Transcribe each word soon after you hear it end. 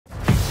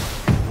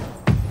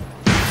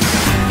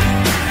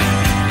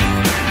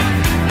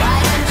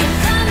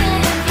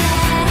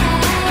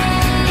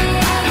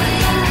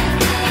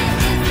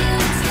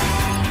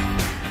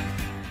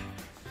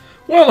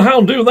Well,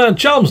 how do there,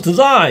 chums? 'Tis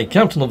I,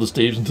 Captain of the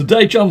Steves, and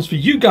today, chums, for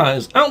you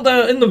guys out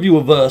there in the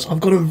viewerverse, I've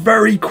got a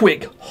very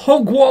quick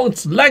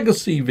Hogwarts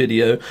Legacy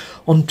video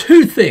on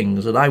two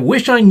things that I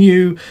wish I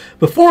knew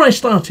before I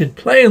started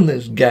playing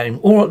this game,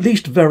 or at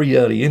least very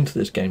early into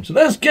this game. So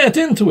let's get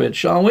into it,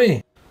 shall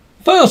we?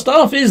 First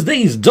off is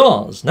these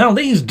doors. Now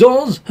these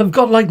doors have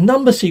got like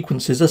number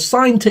sequences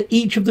assigned to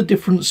each of the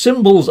different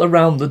symbols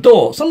around the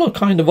door. Some are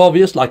kind of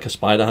obvious, like a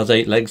spider has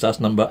 8 legs,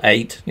 that's number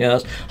 8.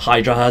 Yes,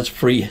 Hydra has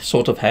 3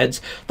 sort of heads,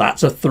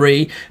 that's a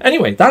 3.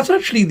 Anyway, that's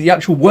actually the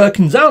actual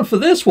workings out for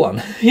this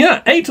one.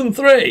 Yeah, 8 and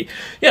 3.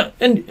 Yeah,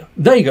 and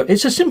there you go.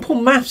 It's a simple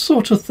math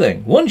sort of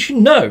thing. Once you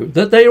know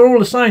that they are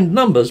all assigned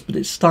numbers, but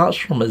it starts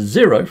from a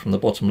 0 from the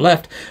bottom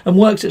left and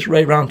works its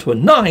way around to a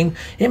 9,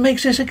 it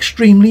makes this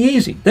extremely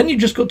easy. Then you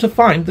just got to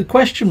find the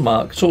question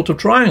mark sort of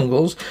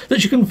triangles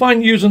that you can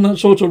find using that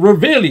sort of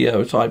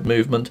revealio type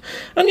movement.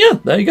 And yeah,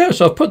 there you go.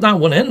 So I've put that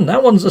one in.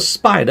 That one's a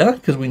spider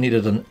because we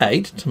needed an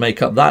 8 to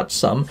make up that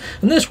sum.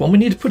 And this one we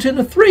need to put in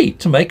a 3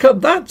 to make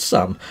up that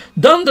sum.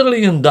 Done,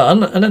 diddly and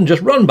done. And then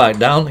just run back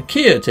down,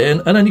 key it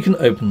in, and then you can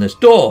open this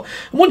door.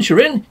 And once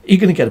you're in, you're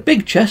going to get a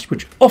big chest,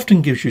 which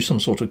often gives you some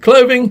sort of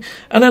clothing,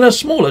 and then a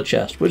smaller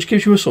chest, which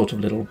gives you a sort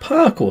of little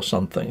perk or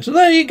something. So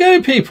there you go,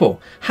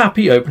 people.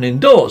 Happy opening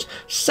doors.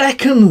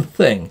 Second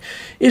thing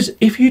is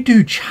if you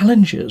do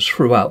challenges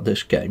throughout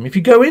this game, if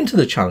you go into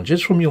the challenges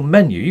from your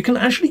menu, you can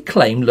actually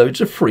claim loads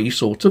of free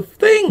sort of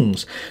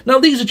things. Now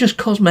these are just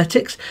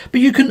cosmetics, but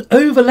you can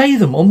overlay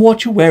them on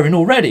what you're wearing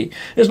already.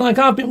 It's like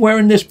I've been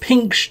wearing this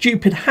pink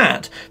stupid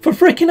hat for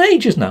frickin'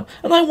 ages now,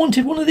 and I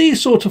wanted one of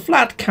these sort of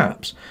flat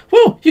caps.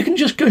 Well, you can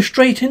just go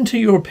straight into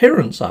your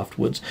appearance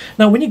afterwards.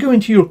 Now when you go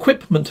into your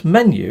equipment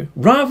menu,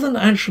 rather than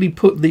actually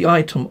put the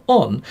item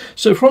on,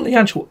 so from the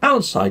actual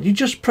outside you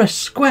just press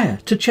square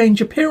to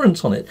change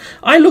appearance on it.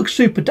 I look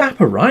super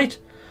dapper, right?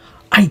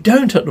 I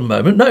don't at the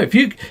moment. No,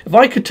 if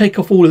I could take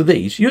off all of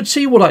these, you'd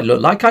see what I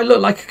look like. I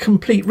look like a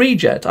complete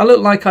reject. I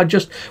look like I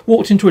just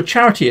walked into a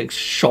charity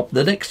shop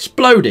that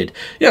exploded.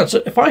 Yeah,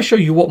 so if I show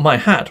you what my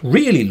hat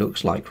really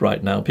looks like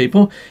right now,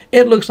 people,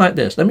 it looks like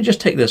this. Let me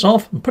just take this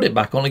off and put it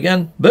back on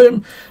again.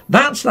 Boom.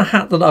 That's the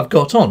hat that I've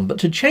got on. But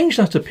to change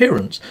that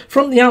appearance,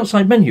 from the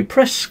outside menu,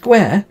 press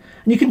square,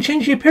 and you can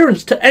change the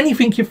appearance to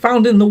anything you've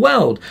found in the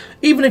world,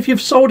 even if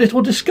you've sold it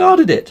or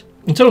discarded it.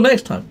 Until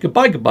next time,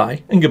 goodbye,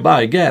 goodbye, and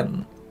goodbye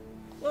again.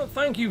 Well,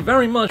 thank you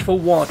very much for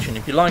watching.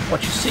 If you like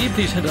what you see,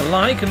 please hit a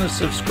like and a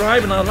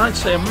subscribe. And I'd like to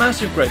say a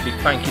massive, great big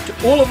thank you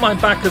to all of my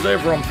backers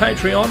over on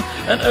Patreon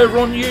and over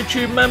on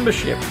YouTube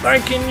membership.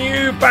 Thanking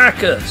you,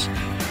 backers.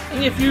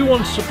 And if you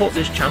want to support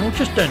this channel,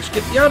 just don't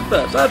skip the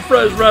adverts. That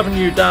throws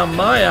revenue down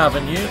my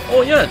avenue.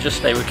 Or yeah, just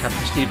stay with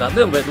Captain Steve that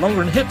little bit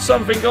longer and hit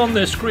something on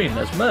this screen.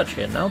 There's merch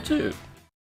here now too.